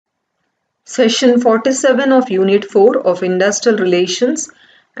Session 47 of Unit 4 of Industrial Relations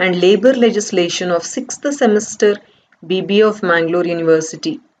and Labour Legislation of 6th semester BBA of Mangalore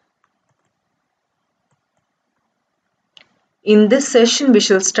University. In this session, we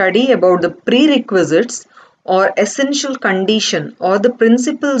shall study about the prerequisites or essential condition or the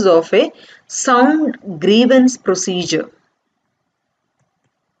principles of a sound grievance procedure.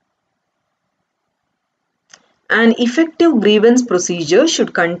 An effective grievance procedure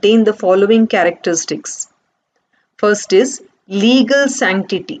should contain the following characteristics. First is legal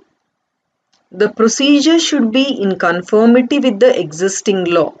sanctity. The procedure should be in conformity with the existing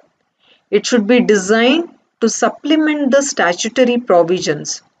law. It should be designed to supplement the statutory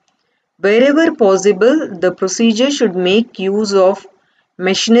provisions. Wherever possible, the procedure should make use of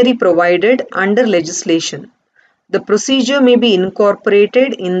machinery provided under legislation. The procedure may be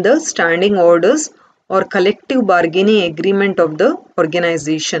incorporated in the standing orders or collective bargaining agreement of the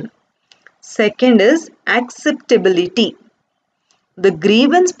organization. Second is acceptability. The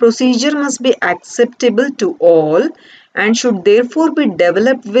grievance procedure must be acceptable to all and should therefore be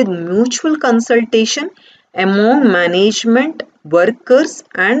developed with mutual consultation among management, workers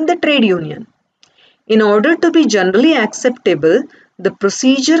and the trade union. In order to be generally acceptable, the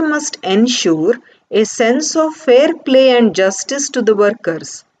procedure must ensure a sense of fair play and justice to the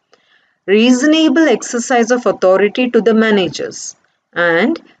workers, reasonable exercise of authority to the managers,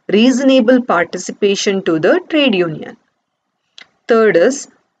 and reasonable participation to the trade union. Third is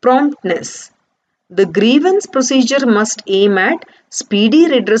promptness. The grievance procedure must aim at speedy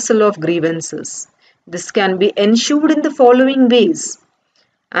redressal of grievances. This can be ensured in the following ways.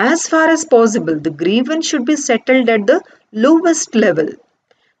 As far as possible, the grievance should be settled at the lowest level.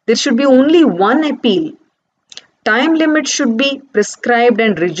 There should be only one appeal. Time limits should be prescribed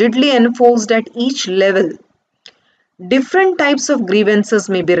and rigidly enforced at each level. Different types of grievances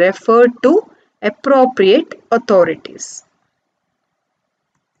may be referred to appropriate authorities.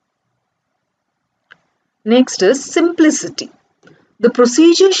 Next is simplicity. The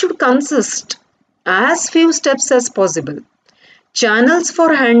procedure should consist as few steps as possible. Channels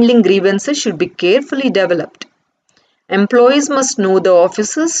for handling grievances should be carefully developed. Employees must know the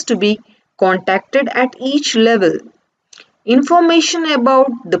officers to be contacted at each level. Information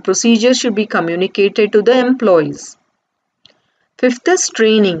about the procedure should be communicated to the employees. Fifth is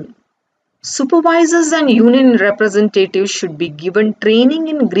training. Supervisors and union representatives should be given training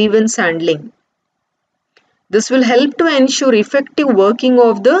in grievance handling. This will help to ensure effective working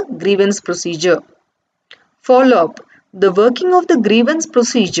of the grievance procedure. Follow-up. The working of the grievance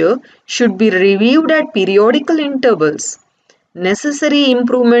procedure should be reviewed at periodical intervals. Necessary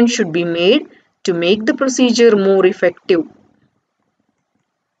improvements should be made to make the procedure more effective.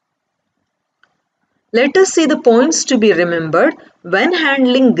 Let us see the points to be remembered when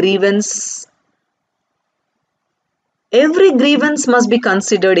handling grievance. Every grievance must be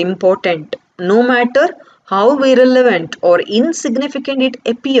considered important, no matter how irrelevant or insignificant it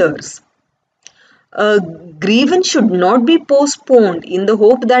appears. A grievance should not be postponed in the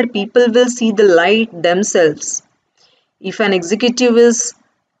hope that people will see the light themselves. If an executive is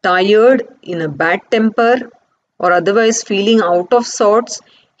tired, in a bad temper, or otherwise feeling out of sorts,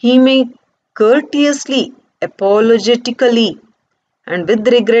 he may courteously, apologetically, and with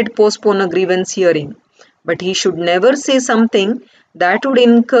regret postpone a grievance hearing. But he should never say something that would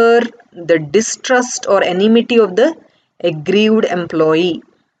incur the distrust or enmity of the aggrieved employee.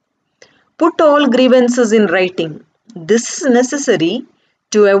 Put all grievances in writing. This is necessary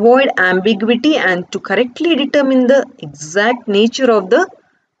to avoid ambiguity and to correctly determine the exact nature of the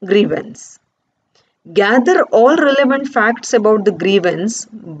grievance. Gather all relevant facts about the grievance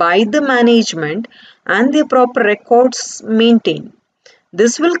by the management and their proper records maintained.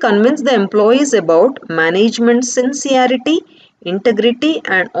 This will convince the employees about management's sincerity, integrity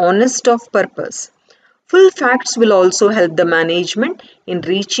and honesty of purpose. Full facts will also help the management in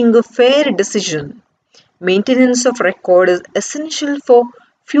reaching a fair decision. Maintenance of record is essential for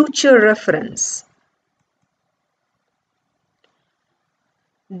future reference.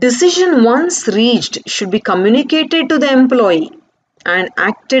 Decision once reached should be communicated to the employee and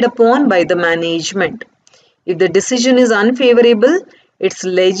acted upon by the management. If the decision is unfavorable, its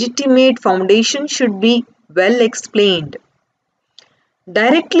legitimate foundation should be well explained.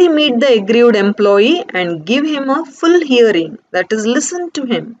 Directly meet the aggrieved employee and give him a full hearing, that is, listen to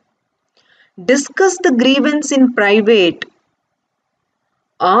him. Discuss the grievance in private.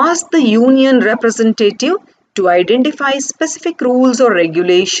 Ask the union representative to identify specific rules or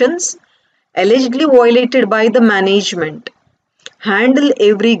regulations allegedly violated by the management. Handle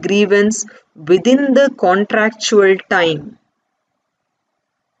every grievance within the contractual time.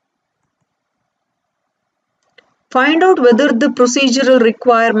 Find out whether the procedural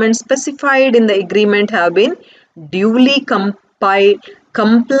requirements specified in the agreement have been duly complied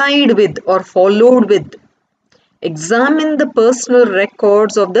with or followed with. Examine the personal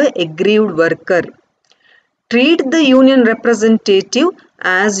records of the aggrieved worker. Treat the union representative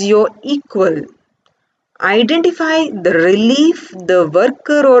as your equal. Identify the relief the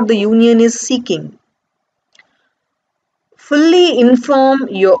worker or the union is seeking. Fully inform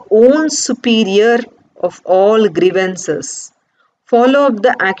your own superior of all grievances. Follow up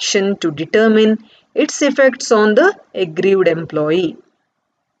the action to determine its effects on the aggrieved employee.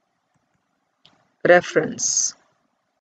 Reference.